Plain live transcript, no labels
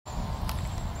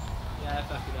Yeah, I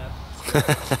fucked it up.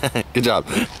 Good job.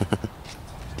 Figured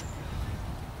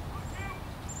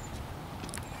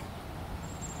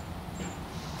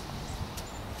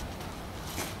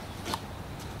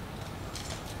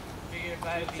if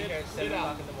I would be here at 7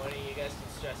 o'clock in the morning, you guys can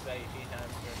stress about your tea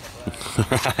times for a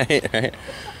couple hours. Right.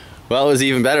 Well, it was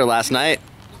even better last night.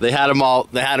 They had them all.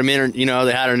 They had them in. You know,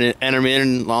 they had them enter them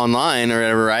in online or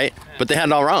whatever, right? But they had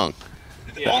it all wrong.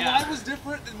 Yeah. Online was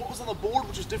different than what was on the board,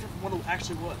 which was different from what it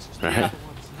actually was. Right.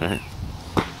 Right.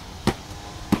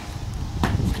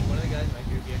 One of the guys in my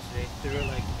group yesterday threw it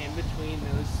like in between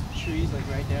those trees, like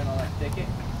right there in all that thicket.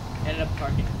 Ended up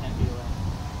parking it 10 feet away.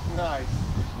 Nice.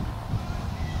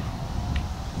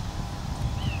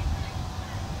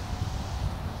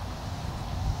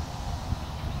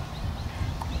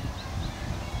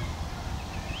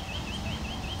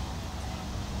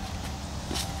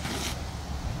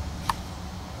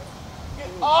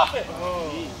 Off it! Oh,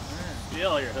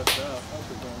 feel you're hooked up.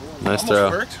 Nice throw.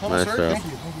 Almost worked. Nice throw. Thank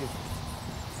you. Thank you.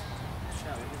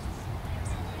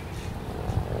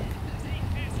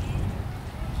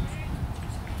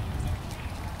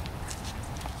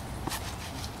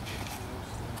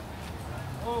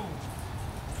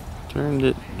 Turned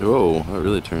it. Whoa, that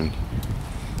really turned.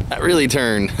 That really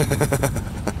turned. Turned a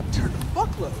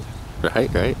fuckload.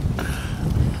 Right, right.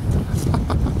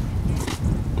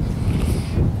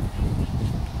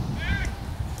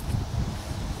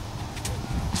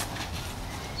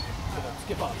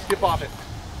 Skip off it.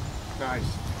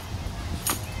 Nice.